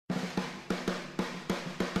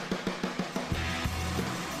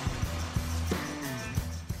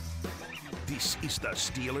This is the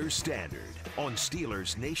Steelers Standard on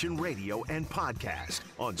Steelers Nation Radio and podcast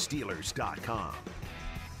on Steelers.com.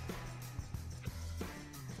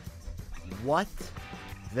 What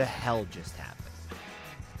the hell just happened?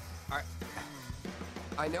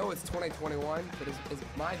 I know it's 2021, but is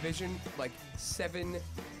my vision like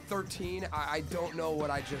 7/13? I don't know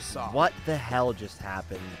what I just saw. What the hell just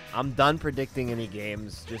happened? I'm done predicting any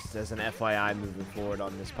games, just as an FYI moving forward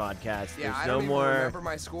on this podcast. Yeah, There's I no don't even more. remember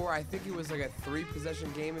my score. I think it was like a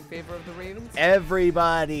 3-possession game in favor of the Ravens.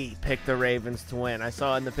 Everybody picked the Ravens to win. I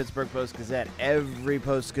saw in the Pittsburgh Post-Gazette, every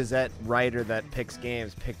Post-Gazette writer that picks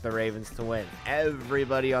games picked the Ravens to win.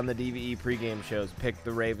 Everybody on the DVE pregame shows picked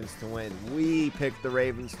the Ravens to win. We picked the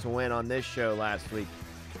Ravens to win on this show last week.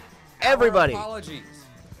 Everybody. Our apologies.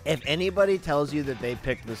 If anybody tells you that they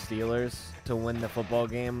picked the Steelers to win the football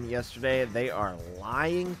game yesterday, they are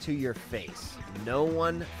lying to your face. No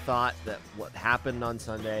one thought that what happened on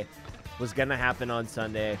Sunday was going to happen on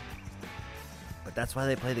Sunday. But that's why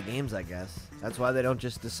they play the games, I guess. That's why they don't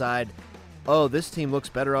just decide, oh, this team looks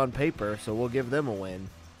better on paper, so we'll give them a win.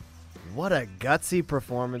 What a gutsy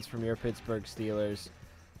performance from your Pittsburgh Steelers.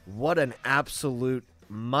 What an absolute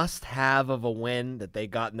must-have of a win that they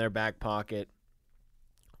got in their back pocket.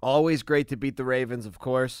 Always great to beat the Ravens, of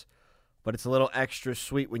course, but it's a little extra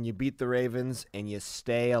sweet when you beat the Ravens and you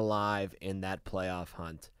stay alive in that playoff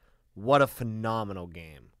hunt. What a phenomenal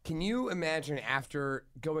game. Can you imagine after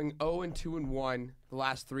going 0-2-1 the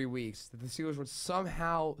last 3 weeks that the Steelers would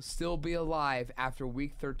somehow still be alive after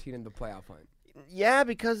Week 13 in the playoff hunt? Yeah,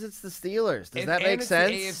 because it's the Steelers. Does that make it's sense?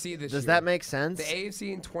 The AFC this year. Does that make sense? The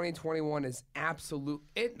AFC in 2021 is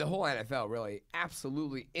the whole NFL really,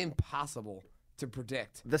 absolutely impossible to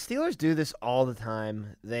predict. The Steelers do this all the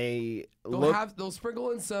time. They'll sprinkle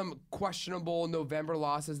in some questionable November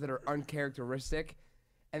losses that are uncharacteristic,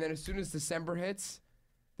 and then as soon as December hits,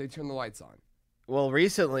 they turn the lights on. Well,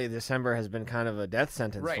 recently December has been kind of a death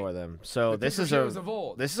sentence for them. So this is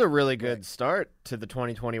a really good start to the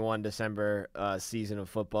 2021 December season of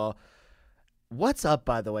football. What's up,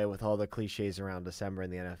 by the way, with all the cliches around December in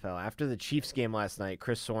the NFL? After the Chiefs game last night,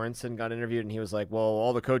 Chris Sorensen got interviewed, and he was like, well,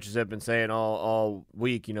 all the coaches have been saying all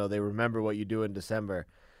week, they remember what you do in December.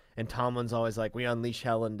 And Tomlin's always like, we unleash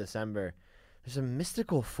hell in December. There's a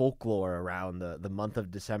mystical folklore around the month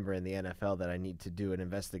of December in the NFL that I need to do an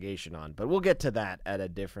investigation on. But we'll get to that at a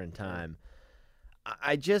different time.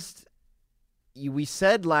 We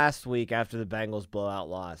said last week after the Bengals blowout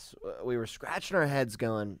loss, we were scratching our heads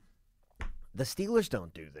going, the Steelers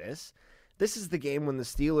don't do this. This is the game when the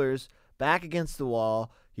Steelers, back against the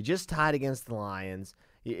wall, you just tied against the Lions.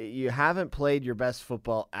 You haven't played your best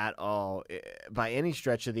football at all by any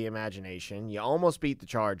stretch of the imagination. You almost beat the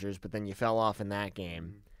Chargers, but then you fell off in that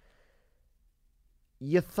game.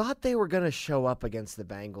 You thought they were going to show up against the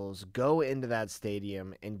Bengals, go into that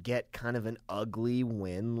stadium, and get kind of an ugly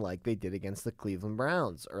win like they did against the Cleveland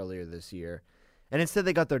Browns earlier this year. And instead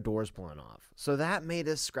they got their doors blown off. So that made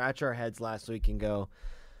us scratch our heads last week and go,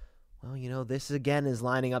 well, this again is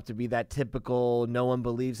lining up to be that typical no one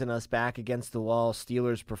believes in us back against the wall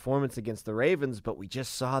Steelers performance against the Ravens, but we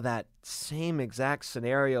just saw that same exact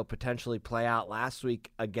scenario potentially play out last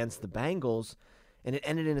week against the Bengals, and it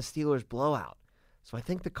ended in a Steelers blowout. So I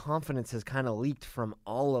think the confidence has kind of leaked from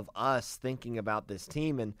all of us thinking about this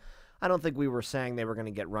team, and I don't think we were saying they were going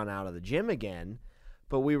to get run out of the gym again,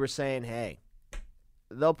 but we were saying, hey,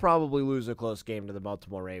 they'll probably lose a close game to the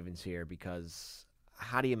Baltimore Ravens here because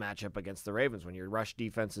how do you match up against the Ravens when your rush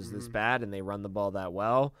defense is this bad and they run the ball that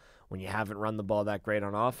well, when you haven't run the ball that great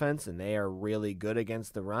on offense and they are really good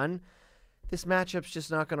against the run? This matchup's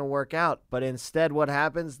just not going to work out. But instead what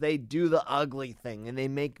happens? They do the ugly thing and they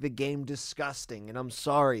make the game disgusting. And I'm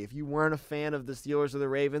sorry, if you weren't a fan of the Steelers or the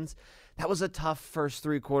Ravens, that was a tough first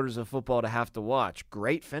 3 quarters of football to have to watch.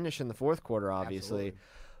 Great finish in the fourth quarter, obviously. Absolutely.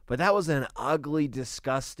 But that was an ugly,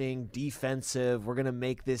 disgusting, defensive, we're going to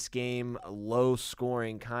make this game a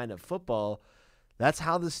low-scoring kind of football. That's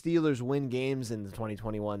how the Steelers win games in the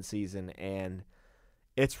 2021 season, and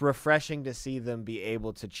it's refreshing to see them be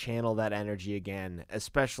able to channel that energy again,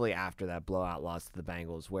 especially after that blowout loss to the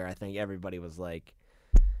Bengals, where I think everybody was like,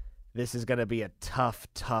 this is going to be a tough,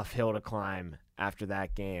 tough hill to climb after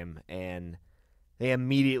that game, and they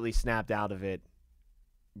immediately snapped out of it.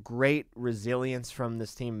 Great resilience from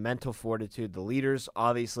this team, mental fortitude. The leaders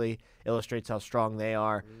obviously illustrates how strong they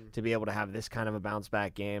are to be able to have this kind of a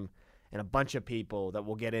bounce-back game. And a bunch of people that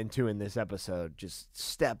we'll get into in this episode just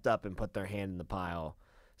stepped up and put their hand in the pile.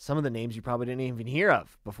 Some of the names you probably didn't even hear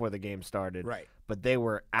of before the game started. Right. But they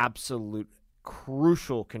were absolute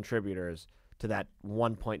crucial contributors to that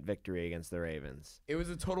 1-point victory against the Ravens. It was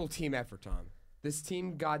a total team effort, Tom. This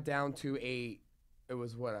team got down to a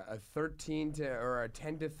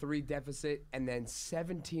 10-3 deficit, and then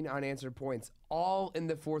 17 unanswered points, all in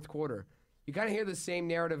the fourth quarter. You kind of hear the same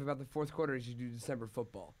narrative about the fourth quarter as you do December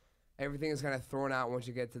football. Everything is kind of thrown out once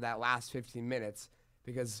you get to that last 15 minutes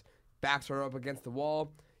because backs are up against the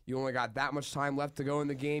wall. You only got that much time left to go in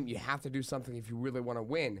the game. You have to do something if you really want to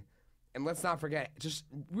win. And let's not forget just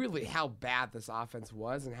really how bad this offense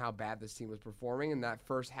was and how bad this team was performing in that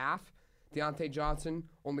first half. Deontay Johnson,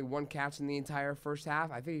 only one catch in the entire first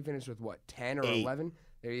half. I think he finished with, 10 or 11?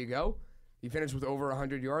 There you go. He finished with over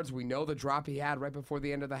 100 yards. We know the drop he had right before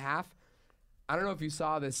the end of the half. I don't know if you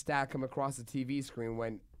saw this stat come across the TV screen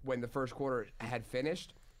when the first quarter had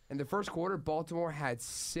finished. In the first quarter, Baltimore had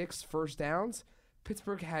 6 first downs.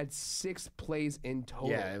 Pittsburgh had 6 plays in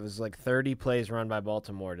total. Yeah, it was like 30 plays run by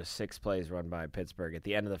Baltimore to 6 plays run by Pittsburgh at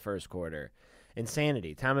the end of the first quarter.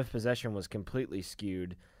 Insanity. Time of possession was completely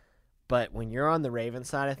skewed. But when you're on the Ravens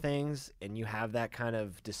side of things and you have that kind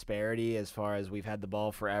of disparity as far as we've had the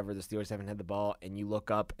ball forever, the Steelers haven't had the ball, and you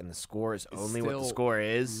look up and the score is only what the score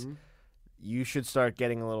is, you should start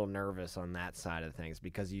getting a little nervous on that side of things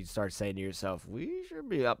because you start saying to yourself, we should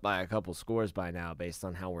be up by a couple scores by now based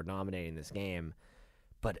on how we're dominating this game.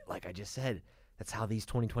 But like I just said, that's how these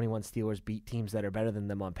 2021 Steelers beat teams that are better than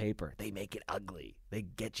them on paper. They make it ugly. They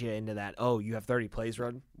get you into that, you have 30 plays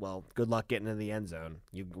run? Well, good luck getting into the end zone.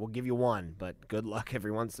 We'll give you one, but good luck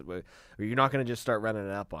every once in a while. Or you're not going to just start running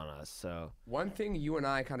it up on us. So one thing you and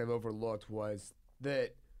I kind of overlooked was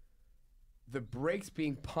that the brakes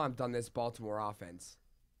being pumped on this Baltimore offense.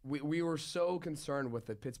 We were so concerned with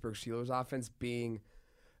the Pittsburgh Steelers offense being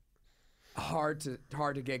hard to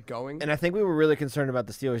get going. And I think we were really concerned about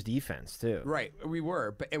the Steelers defense too. Right, we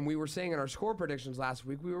were. And we were saying in our score predictions last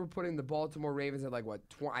week, we were putting the Baltimore Ravens at I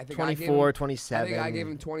think 24, 27. I think I gave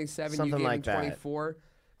them 27, something you gave like them 24.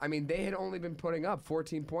 I mean, they had only been putting up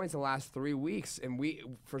 14 points the last 3 weeks, and we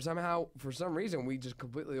for some reason we just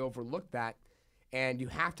completely overlooked that. And you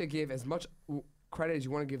have to give as much credit as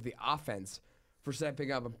you want to give the offense for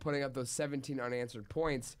stepping up and putting up those 17 unanswered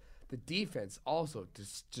points. The defense also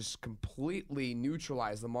just completely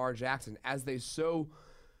neutralized Lamar Jackson as they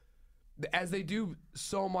do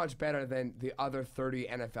so much better than the other 30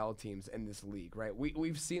 NFL teams in this league, right?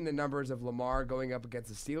 We've seen the numbers of Lamar going up against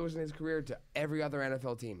the Steelers in his career to every other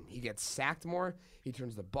NFL team. He gets sacked more. He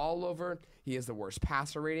turns the ball over. He has the worst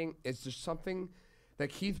passer rating. It's just something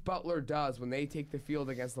that Keith Butler does when they take the field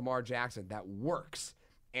against Lamar Jackson that works.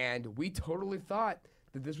 And we totally thought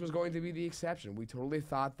that this was going to be the exception. We totally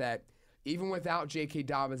thought that even without J.K.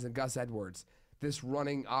 Dobbins and Gus Edwards, this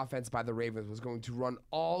running offense by the Ravens was going to run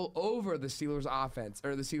all over the Steelers offense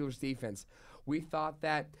or the Steelers defense. We thought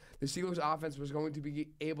that the Steelers offense was going to be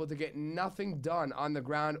able to get nothing done on the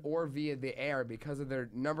ground or via the air because of their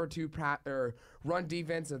number 2 run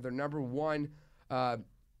defense and their number 1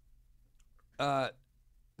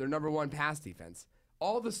 pass defense.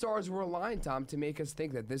 All the stars were aligned, Tom, to make us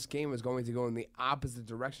think that this game was going to go in the opposite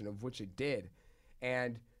direction of which it did.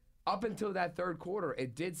 And up until that third quarter,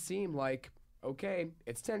 it did seem like, okay,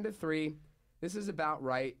 it's 10-3. This is about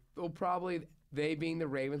right. They being the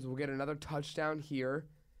Ravens, will get another touchdown here.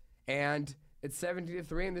 And it's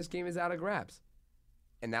 17-3, and this game is out of grabs.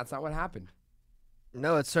 And that's not what happened.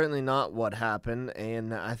 No, it's certainly not what happened,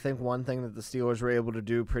 and I think one thing that the Steelers were able to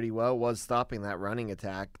do pretty well was stopping that running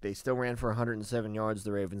attack. They still ran for 107 yards,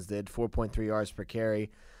 the Ravens did, 4.3 yards per carry.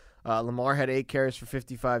 Lamar had 8 carries for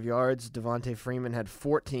 55 yards. Devontae Freeman had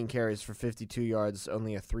 14 carries for 52 yards,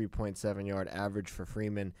 only a 3.7-yard average for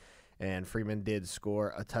Freeman, and Freeman did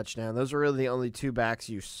score a touchdown. Those were really the only 2 backs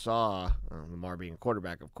you saw, Lamar being a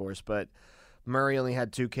quarterback, of course, but Murray only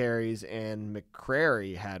had 2 carries, and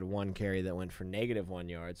McCrary had 1 carry that went for -1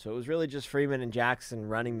 yard. So it was really just Freeman and Jackson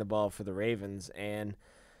running the ball for the Ravens. And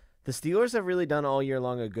the Steelers have really done all year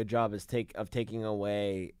long a good job of taking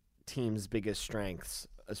away teams' biggest strengths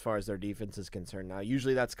as far as their defense is concerned. Now,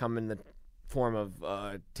 usually that's come in the form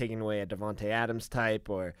of taking away a Devontae Adams type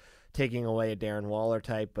or taking away a Darren Waller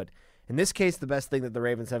type. But in this case, the best thing that the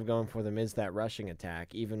Ravens have going for them is that rushing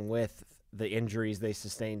attack, even with the injuries they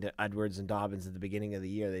sustained to Edwards and Dobbins at the beginning of the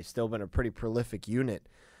year. They've still been a pretty prolific unit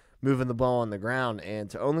moving the ball on the ground, and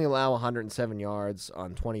to only allow 107 yards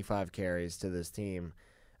on 25 carries to this team,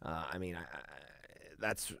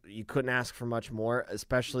 you couldn't ask for much more,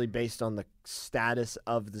 especially based on the status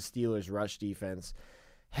of the Steelers' rush defense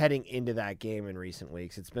heading into that game in recent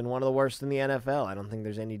weeks. It's been one of the worst in the NFL. I don't think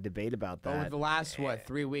there's any debate about that. Over the last,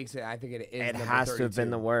 3 weeks, I think it is. It has to have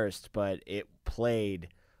been the worst, but it played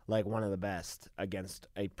like one of the best against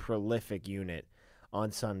a prolific unit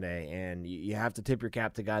on Sunday. And you have to tip your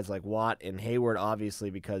cap to guys like Watt and Hayward, obviously,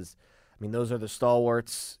 because mean, those are the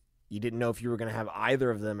stalwarts. You didn't know if you were going to have either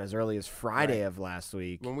of them as early as Friday of last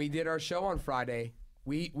week. When we did our show on Friday,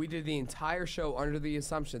 we did the entire show under the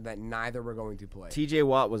assumption that neither were going to play. TJ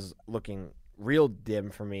Watt was looking real dim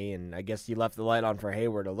for me, and I guess you left the light on for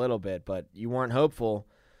Hayward a little bit, but you weren't hopeful.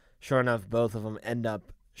 Sure enough, both of them end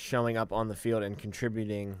up showing up on the field and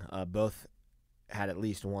contributing. Both had at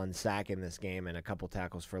least one sack in this game and a couple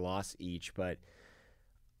tackles for loss each, but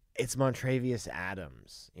it's Montravius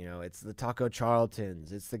Adams. You know, it's the Taco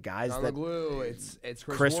Charltons. It's the guys John that Glue. It's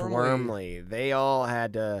Chris Wormley. They all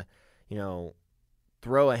had to,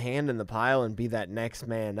 throw a hand in the pile and be that next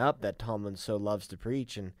man up that Tomlin so loves to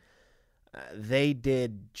preach. And they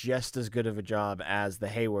did just as good of a job as the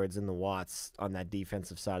Haywards and the Watts on that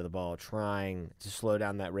defensive side of the ball, trying to slow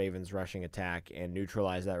down that Ravens rushing attack and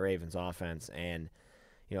neutralize that Ravens offense. And,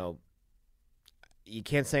 you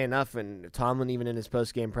can't say enough, and Tomlin, even in his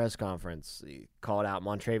post-game press conference, he called out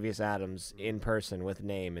Montravius Adams in person with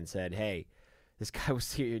name and said, hey, this guy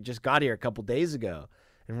was here, just got here a couple days ago,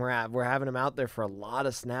 and we're having him out there for a lot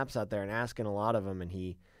of snaps out there and asking a lot of them, and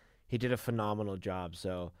he did a phenomenal job.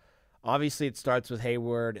 So obviously it starts with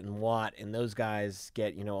Hayward and Watt, and those guys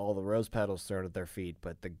get, all the rose petals thrown at their feet,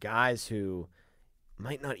 but the guys who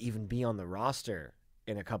might not even be on the roster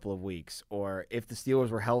in a couple of weeks, or if the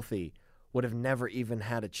Steelers were healthy, would have never even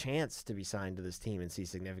had a chance to be signed to this team and see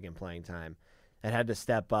significant playing time, that had to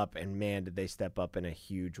step up, and man, did they step up in a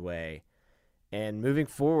huge way. And moving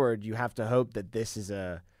forward, you have to hope that this is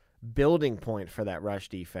a building point for that rush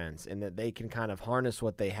defense and that they can kind of harness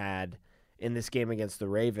what they had in this game against the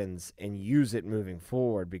Ravens and use it moving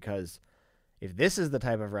forward, because if this is the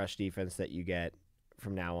type of rush defense that you get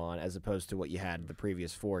from now on, as opposed to what you had the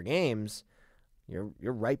previous 4 games,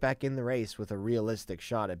 you're right back in the race with a realistic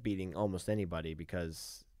shot at beating almost anybody,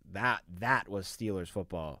 because that was Steelers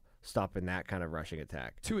football, stopping that kind of rushing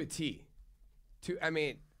attack. To a T.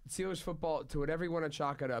 Steelers football, to whatever you want to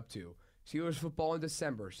chalk it up to. Steelers football in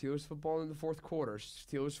December. Steelers football in the fourth quarter.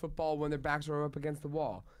 Steelers football when their backs are up against the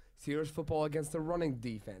wall. Steelers football against the running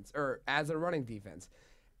defense, or as a running defense.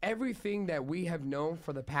 Everything that we have known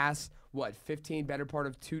for the past, 15, better part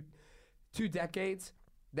of two decades,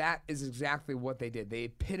 that is exactly what they did. They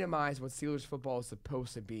epitomized what Steelers football is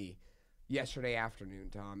supposed to be yesterday afternoon,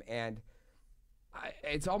 Tom. And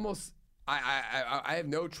it's almost, I have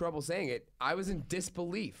no trouble saying it, I was in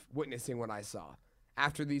disbelief witnessing what I saw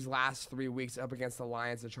after these last 3 weeks up against the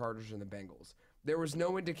Lions, the Chargers, and the Bengals. There was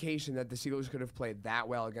no indication that the Steelers could have played that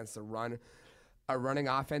well against a running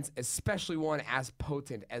offense, especially one as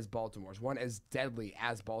potent as Baltimore's, one as deadly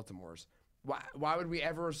as Baltimore's. Why would we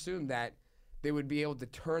ever assume that they would be able to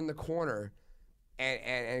turn the corner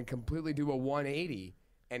and completely do a 180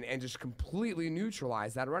 and just completely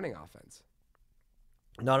neutralize that running offense?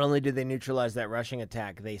 Not only did they neutralize that rushing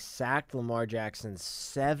attack, they sacked Lamar Jackson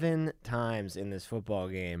 7 times in this football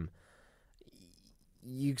game.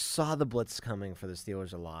 You saw the blitz coming for the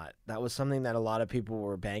Steelers a lot. That was something that a lot of people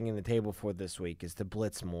were banging the table for this week, is to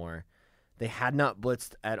blitz more. They had not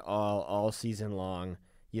blitzed at all season long.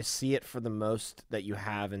 You see it for the most that you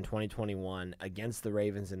have in 2021 against the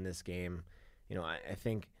Ravens in this game. I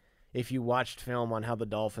think if you watched film on how the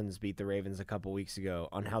Dolphins beat the Ravens a couple weeks ago,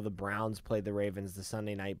 on how the Browns played the Ravens the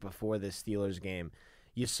Sunday night before this Steelers game,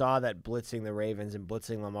 you saw that blitzing the Ravens and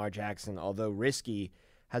blitzing Lamar Jackson, although risky,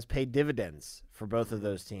 has paid dividends for both of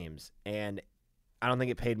those teams. And I don't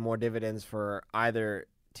think it paid more dividends for either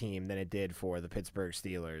team than it did for the Pittsburgh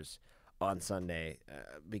Steelers on Sunday,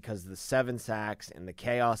 because the 7 sacks and the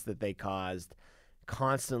chaos that they caused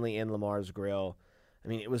constantly in Lamar's grill. I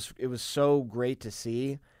mean, it was so great to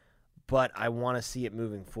see, but I want to see it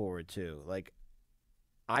moving forward too. Like,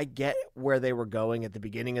 I get where they were going at the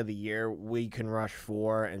beginning of the year. We can rush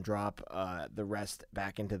 4 and drop the rest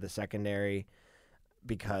back into the secondary,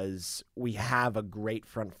 because we have a great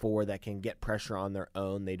front 4 that can get pressure on their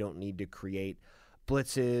own. They don't need to create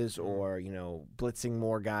blitzes or, blitzing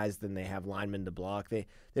more guys than they have linemen to block. They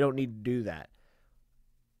don't need to do that.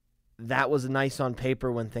 That was nice on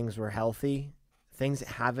paper when things were healthy. Things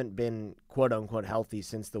haven't been quote-unquote healthy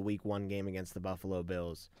since the Week 1 game against the Buffalo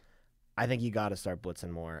Bills. I think you got to start blitzing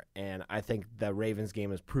more, and I think the Ravens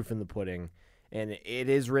game is proof in the pudding. And it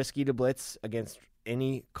is risky to blitz against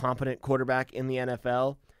any competent quarterback in the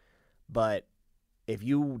NFL, but if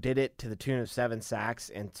you did it to the tune of 7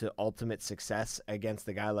 sacks and to ultimate success against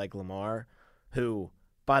a guy like Lamar, who,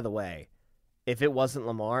 by the way, if it wasn't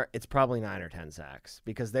Lamar, it's probably 9 or 10 sacks,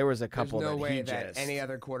 because there was a couple There's no that way he that just, any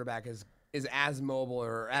other quarterback is as mobile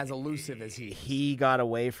or as elusive as he. He got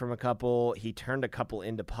away from a couple. He turned a couple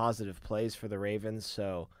into positive plays for the Ravens.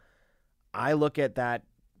 So I look at that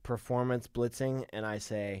performance blitzing and I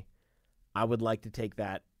say, I would like to take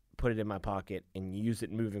that, put it in my pocket, and use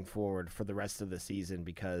it moving forward for the rest of the season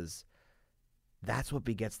because that's what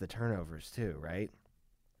begets the turnovers too, right?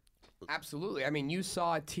 Absolutely. I mean, you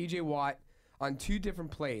saw TJ Watt on 2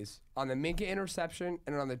 different plays, on the Minka interception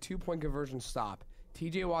and on the 2-point conversion stop.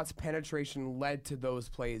 TJ Watt's penetration led to those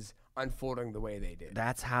plays unfolding the way they did.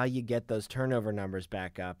 That's how you get those turnover numbers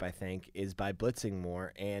back up, I think, is by blitzing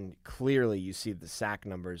more. And clearly you see the sack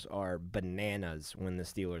numbers are bananas when the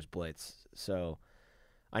Steelers blitz. So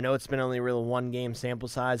I know it's been only really 1 game sample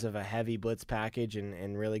size of a heavy blitz package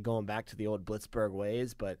and really going back to the old Blitzburg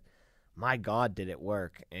ways, but my God, did it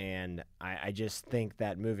work. And I just think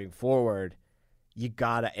that moving forward, you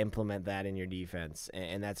got to implement that in your defense,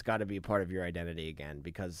 and that's got to be part of your identity again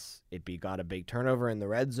because it got a big turnover in the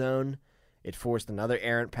red zone. It forced another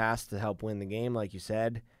errant pass to help win the game, like you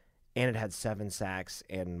said, and it had 7 sacks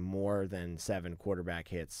and more than 7 quarterback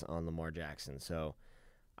hits on Lamar Jackson. So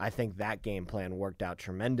I think that game plan worked out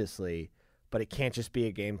tremendously, but it can't just be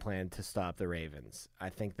a game plan to stop the Ravens. I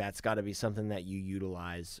think that's got to be something that you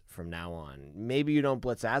utilize from now on. Maybe you don't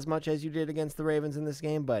blitz as much as you did against the Ravens in this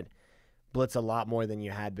game, but blitz a lot more than you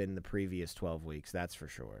had been the previous 12 weeks, that's for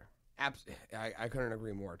sure. I couldn't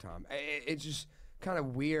agree more, Tom. It's just kind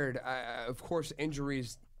of weird. Of course,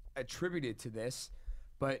 injuries attributed to this,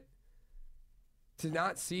 but to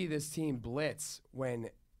not see this team blitz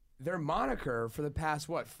when their moniker for the past,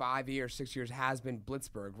 5 years, 6 years has been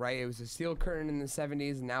Blitzburg, right? It was a steel curtain in the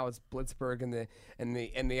 70s, and now it's Blitzburg in the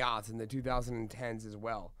aughts, in the 2010s as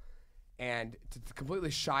well. And to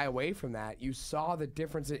completely shy away from that, you saw the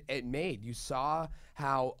difference it made. You saw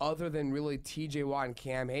how, other than really TJ Watt and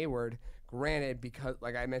Cam Hayward, granted, because,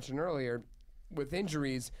 like I mentioned earlier, with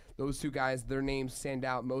injuries, those 2 guys, their names stand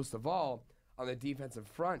out most of all on the defensive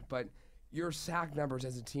front. But your sack numbers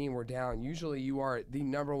as a team were down. Usually you are the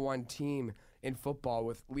number 1 team in football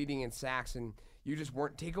with leading in sacks, and you just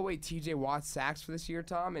weren't. Take away TJ Watt's sacks for this year,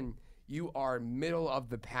 Tom, and you are middle of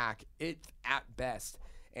the pack at best.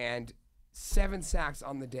 And 7 sacks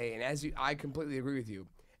on the day, and I completely agree with you.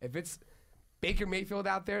 If it's Baker Mayfield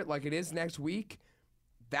out there like it is next week,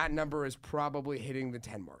 that number is probably hitting the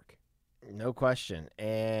 10 mark. No question.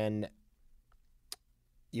 And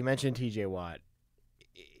you mentioned TJ Watt.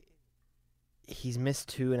 He's missed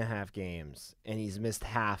 2.5 games, and he's missed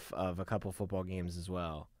half of a couple football games as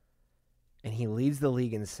well. And he leads the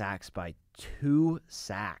league in sacks by 2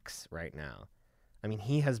 sacks right now. I mean,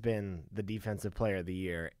 he has been the defensive player of the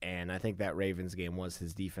year, and I think that Ravens game was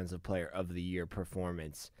his defensive player of the year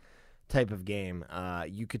performance type of game.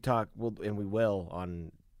 You could talk, and we will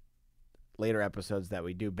on later episodes that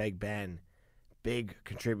we do. Big Ben, big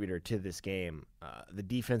contributor to this game. The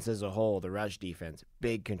defense as a whole, the rush defense,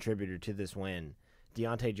 big contributor to this win.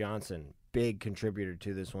 Deontay Johnson, big contributor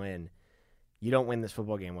to this win. You don't win this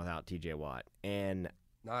football game without TJ Watt. And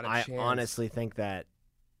I honestly think that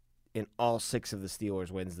in all 6 of the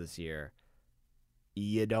Steelers' wins this year,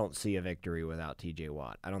 you don't see a victory without TJ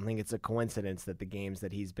Watt. I don't think it's a coincidence that the games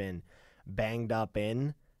that he's been banged up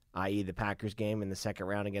in, i.e. the Packers game in the second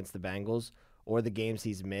round against the Bengals, or the games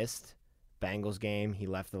he's missed, Bengals game, he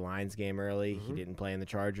left the Lions game early, he didn't play in the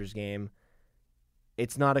Chargers game.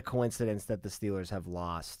 It's not a coincidence that the Steelers have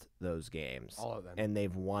lost those games. All of them. And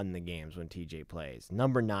they've won the games when TJ plays.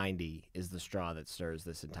 Number 90 is the straw that stirs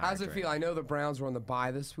this entire How does it trade. feel? I know the Browns were on the bye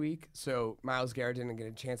this week, so Myles Garrett didn't get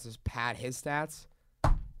a chance to pad his stats.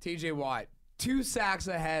 TJ Watt, 2 sacks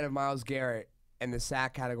ahead of Myles Garrett in the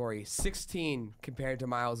sack category, 16 compared to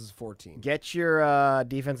Myles' 14. Get your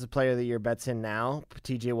Defensive Player of the Year bets in now.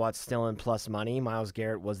 TJ Watt's still in plus money. Myles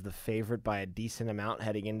Garrett was the favorite by a decent amount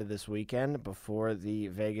heading into this weekend. Before the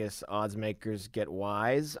Vegas odds makers get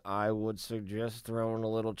wise, I would suggest throwing a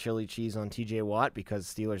little chili cheese on TJ Watt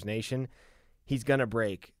because Steelers Nation, he's going to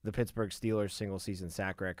break the Pittsburgh Steelers single-season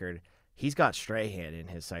sack record. He's got Strahan in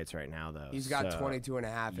his sights right now, though. He's got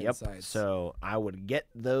 22.5 Yep. insights. So I would get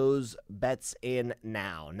those bets in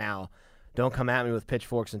now. Now, don't come at me with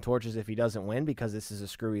pitchforks and torches if he doesn't win because this is a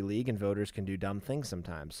screwy league and voters can do dumb things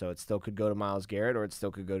sometimes. So it still could go to Myles Garrett or it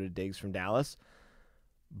still could go to Diggs from Dallas.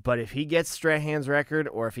 But if he gets Strahan's record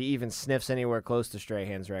or if he even sniffs anywhere close to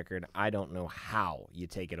Strahan's record, I don't know how you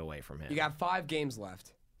take it away from him. You got 5 games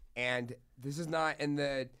left, and this is not in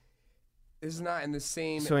the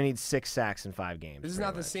same. So he needs 6 sacks in 5 games. This is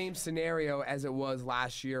not the same scenario as it was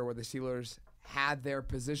last year where the Steelers had their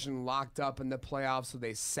position locked up in the playoffs, so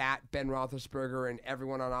they sat Ben Roethlisberger and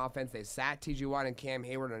everyone on offense. They sat T.J. Watt and Cam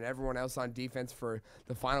Hayward and everyone else on defense for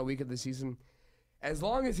the final week of the season. As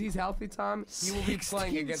long as he's healthy, Tom, he will be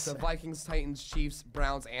playing against the Vikings, Titans, Chiefs,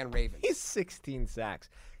 Browns, and Ravens. He's 16 sacks.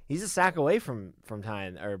 He's a sack away from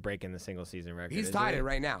tying or breaking the single season record. He's isn't tied he? it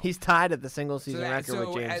right now. He's tied at the single season record So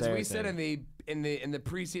with James as Harrison. we said in the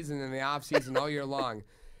preseason and the offseason all year long,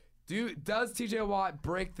 does TJ Watt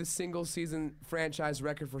break the single season franchise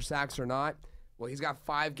record for sacks or not? Well, he's got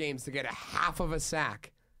 5 games to get a half of a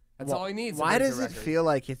sack. That's all he needs. Why to break does the it record. feel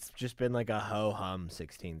like it's just been like a ho-hum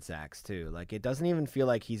 16 sacks, too? Like, it doesn't even feel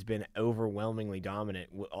like he's been overwhelmingly dominant.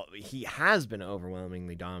 He has been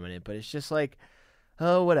overwhelmingly dominant, but it's just like,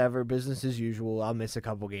 oh, whatever, business as usual. I'll miss a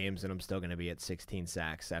couple games, and I'm still going to be at 16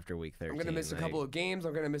 sacks after week 13. I'm going to miss a couple of games.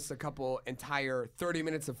 I'm going to miss a couple entire 30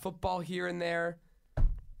 minutes of football here and there.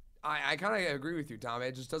 I kind of agree with you, Tom.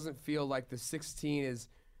 It just doesn't feel like the 16 is...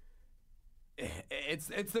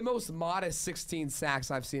 It's the most modest 16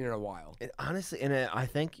 sacks I've seen in a while. Honestly, and I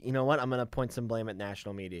think, you know what? I'm going to point some blame at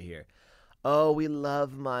national media here. Oh, we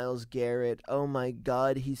love Myles Garrett. Oh, my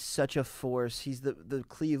God, he's such a force. He's the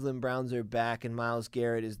Cleveland Browns are back, and Myles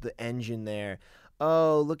Garrett is the engine there.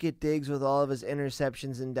 Oh, look at Diggs with all of his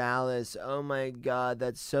interceptions in Dallas. Oh, my God,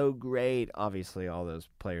 that's so great. Obviously, all those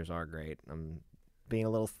players are great. I'm being a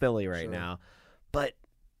little silly right now. But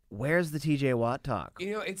where's the TJ Watt talk?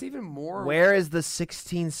 You know, it's even more... Where is the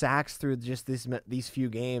 16 sacks through just these few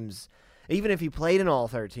games? Even if he played in all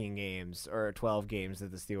 13 games or 12 games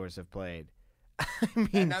that the Steelers have played. I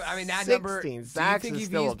mean, that 16 number, sacks do you think is if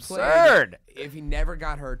still he's absurd. Played, if he never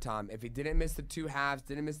got hurt, Tom, if he didn't miss the 2 halves,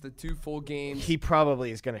 didn't miss the 2 full games... He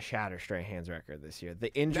probably is going to shatter Strahan's record this year.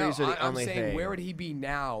 The injuries are the only thing. I'm saying, where would he be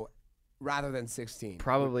now rather than 16?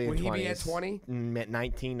 Probably would in 20s. Would he be at 20?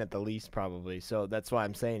 19 at the least, probably. So that's why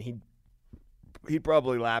I'm saying he'd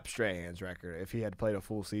probably lap Strahan's record if he had played a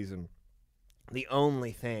full season. The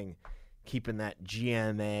only thing keeping that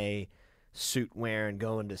GMA suit wearing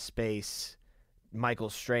going to space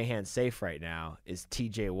Michael Strahan safe right now is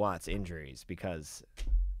TJ Watt's injuries, because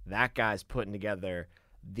that guy's putting together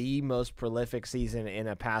the most prolific season in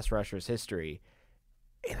a pass rusher's history,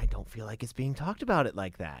 and I don't feel like it's being talked about it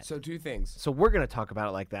like that. So 2 things. So we're going to talk about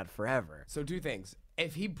it like that forever. So 2 things.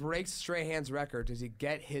 If he breaks Strahan's record, does he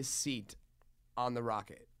get his seat on the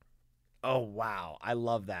Rocket? Oh, wow. I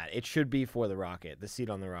love that. It should be for the Rocket, the seat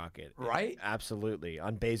on the Rocket. Right? Absolutely.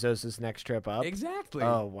 On Bezos' next trip up. Exactly.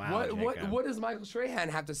 Oh, wow. What does Michael Strahan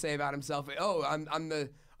have to say about himself? Oh, I'm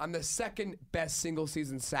the second best single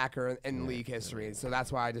season sacker in league history, so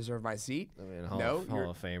that's why I deserve my seat. I mean,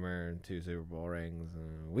 Hall of Famer and 2 Super Bowl rings.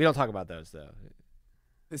 We don't talk about those, though.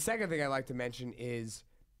 The second thing I'd like to mention is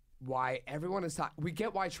why everyone is talking. We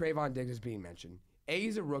get why Trayvon Diggs is being mentioned. A,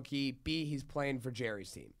 he's a rookie. B, he's playing for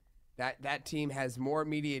Jerry's team. That team has more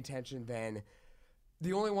media attention than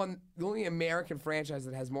the only American franchise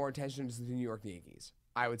that has more attention is the New York Yankees.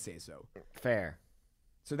 I would say so. Fair.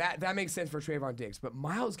 So that makes sense for Trayvon Diggs. But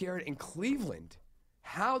Myles Garrett in Cleveland,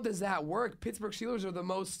 how does that work? Pittsburgh Steelers are the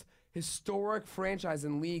most historic franchise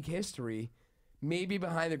in league history, maybe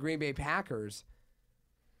behind the Green Bay Packers.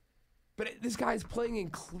 But this guy's playing in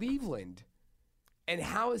Cleveland. And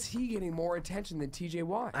how is he getting more attention than TJ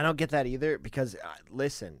Watt? I don't get that either, because,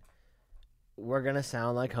 listen, we're going to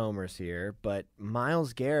sound like homers here, but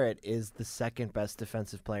Myles Garrett is the second best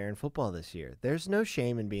defensive player in football this year. There's no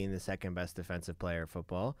shame in being the second best defensive player in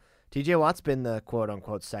football. TJ Watt's been the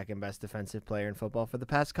quote-unquote second best defensive player in football for the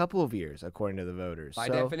past couple of years, according to the voters. By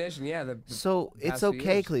definition, yeah. So it's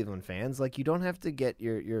okay, Cleveland fans. Like, you don't have to get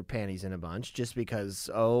your panties in a bunch just because,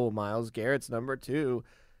 Myles Garrett's number 2.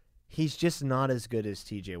 He's just not as good as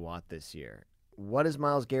TJ Watt this year. What is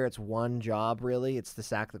Myles Garrett's one job, really? It's to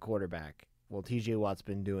sack the quarterback. Well, TJ Watt's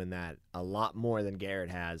been doing that a lot more than Garrett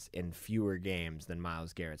has in fewer games than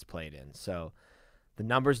Myles Garrett's played in. So the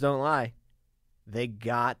numbers don't lie. They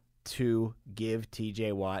got to give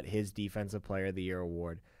TJ Watt his Defensive Player of the Year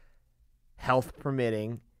award. Health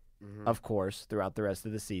permitting, of course, throughout the rest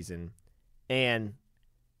of the season. And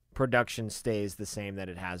production stays the same that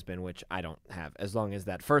it has been, which I don't have. As long as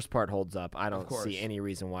that first part holds up, I don't see any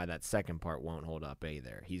reason why that second part won't hold up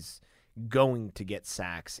either. He's going to get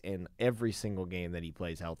sacks in every single game that he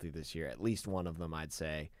plays healthy this year, at least one of them, I'd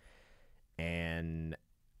say. And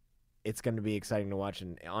it's going to be exciting to watch.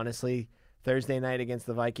 And honestly, Thursday night against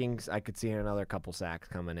the Vikings, I could see another couple sacks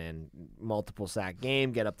coming in. Multiple sack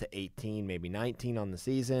game, get up to 18, maybe 19 on the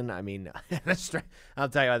season. I mean, I'll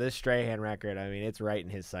tell you about this Strahan record. I mean, it's right in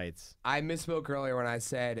his sights. I misspoke earlier when I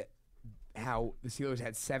said how the Steelers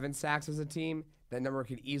had 7 sacks as a team. That number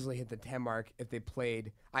could easily hit the 10 mark if they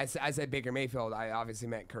played. I said Baker Mayfield. I obviously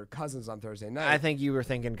meant Kirk Cousins on Thursday night. I think you were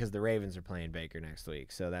thinking because the Ravens are playing Baker next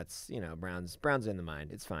week. So that's, Browns in the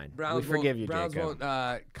mind. It's fine. We forgive you, Browns Jacob.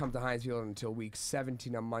 won't come to Heinz Field until week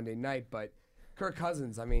 17 on Monday night. But Kirk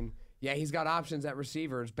Cousins, I mean, yeah, he's got options at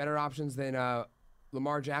receivers, better options than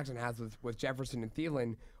Lamar Jackson has with Jefferson and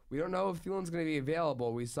Thielen. We don't know if Thielen's going to be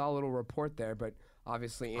available. We saw a little report there, but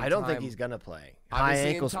obviously I don't think he's going to play. High Obviously,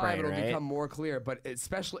 ankle in time, sprain, it'll right? become more clear, but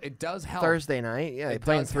especially it does help. Thursday night, yeah, they It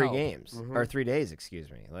play in does 3 help. games or 3 days,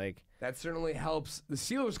 excuse me. Like That certainly helps the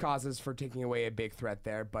Steelers' causes for taking away a big threat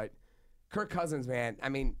there. But Kirk Cousins, man, I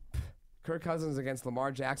mean, Kirk Cousins against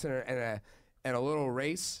Lamar Jackson and a little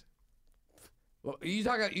race. Well, you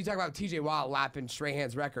talk about T.J. Watt lapping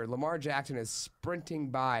Strahan's record. Lamar Jackson is sprinting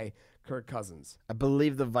by Kirk Cousins. I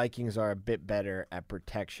believe the Vikings are a bit better at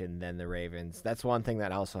protection than the Ravens. That's one thing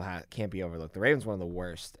that also can't be overlooked. The Ravens are one of the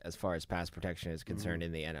worst as far as pass protection is concerned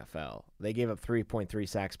in the NFL. They gave up 3.3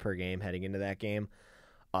 sacks per game heading into that game.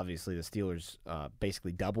 Obviously, the Steelers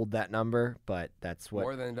basically doubled that number, but that's what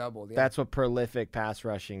More than doubled. Yeah. that's what prolific pass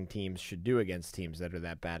rushing teams should do against teams that are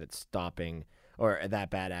that bad at stopping or that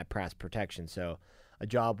bad at pass protection. So a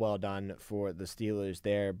job well done for the Steelers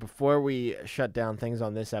there. Before we shut down things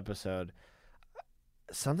on this episode,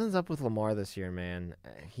 something's up with Lamar this year, man.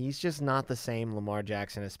 He's just not the same Lamar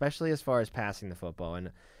Jackson, especially as far as passing the football.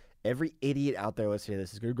 And every idiot out there listening to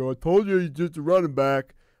this is going to go, I told you he's just a running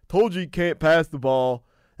back. Told you he can't pass the ball.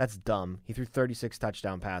 That's dumb. He threw 36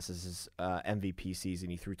 touchdown passes his MVP season.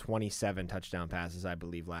 He threw 27 touchdown passes, I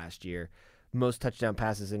believe, last year. Most touchdown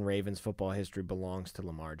passes in Ravens football history belongs to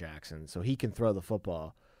Lamar Jackson, so he can throw the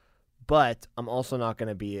football. But I'm also not going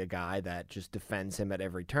to be a guy that just defends him at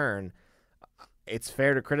every turn. It's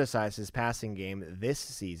fair to criticize his passing game this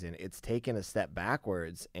season. It's taken a step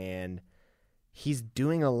backwards, and he's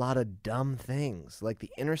doing a lot of dumb things, like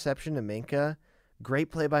the interception to Minkah.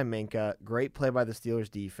 Great play by Minkah. Great play by the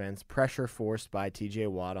Steelers defense. Pressure forced by T.J.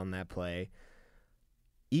 Watt on that play.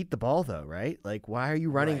 Eat the ball, though, right? Like, why are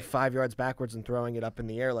you running 5 yards backwards and throwing it up in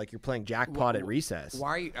the air like you're playing jackpot at recess? Why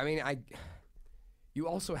are you, I mean, you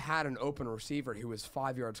also had an open receiver who was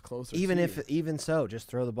 5 yards closer. Even so, just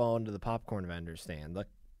throw the ball into the popcorn vendor stand. Look,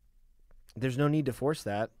 there's no need to force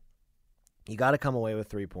that. You got to come away with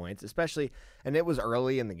 3 points, especially, and it was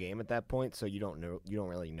early in the game at that point, so you don't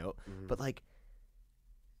really know. But like,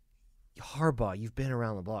 Harbaugh, you've been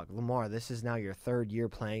around the block. Lamar, this is now your 3rd year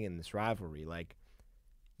playing in this rivalry. Like,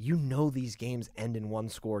 you know these games end in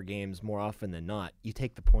 1-score games more often than not. You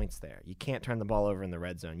take the points there. You can't turn the ball over in the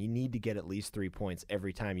red zone. You need to get at least 3 points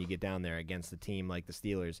every time you get down there against a team like the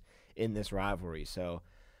Steelers in this rivalry. So,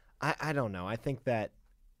 I don't know. I think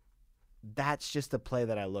that's just a play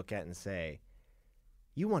that I look at and say,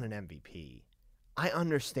 you won an MVP. I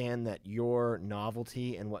understand that your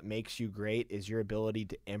novelty and what makes you great is your ability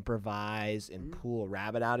to improvise and pull a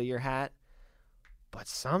rabbit out of your hat. But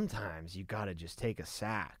sometimes you got to just take a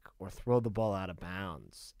sack or throw the ball out of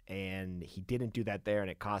bounds. And he didn't do that there,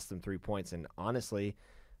 and it cost them 3 points. And honestly,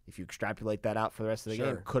 if you extrapolate that out for the rest of the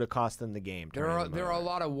game, could have cost them the game. There are a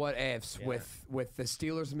lot of what ifs with the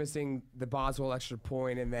Steelers missing the Boswell extra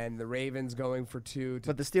point and then the Ravens going for 2.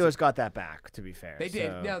 But the Steelers got that back, to be fair. They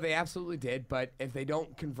did. No, they absolutely did. But if they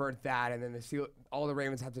don't convert that, and then all the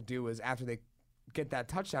Ravens have to do is after they get that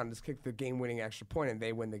touchdown, just kick the game-winning extra point, and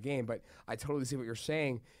they win the game. But I totally see what you're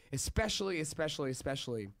saying, especially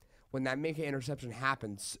when that Minkah interception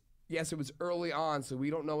happens. Yes, it was early on, so we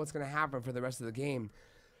don't know what's going to happen for the rest of the game.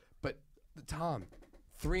 But, Tom,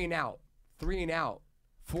 3 and out,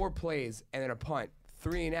 4 plays, and then a punt,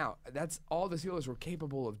 3 and out. That's all the Steelers were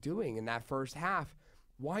capable of doing in that first half.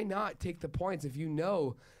 Why not take the points if you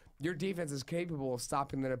know your defense is capable of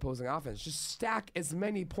stopping the opposing offense? Just stack as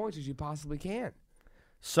many points as you possibly can.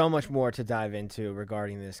 So much more to dive into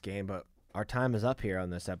regarding this game, but our time is up here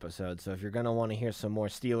on this episode. So if you're going to want to hear some more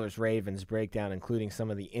Steelers-Ravens breakdown, including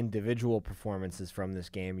some of the individual performances from this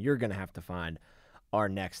game, you're going to have to find our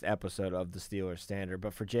next episode of the Steelers Standard.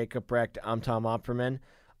 But for Jacob Recht, I'm Tom Opperman.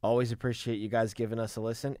 Always appreciate you guys giving us a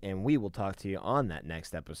listen, and we will talk to you on that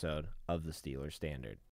next episode of the Steelers Standard.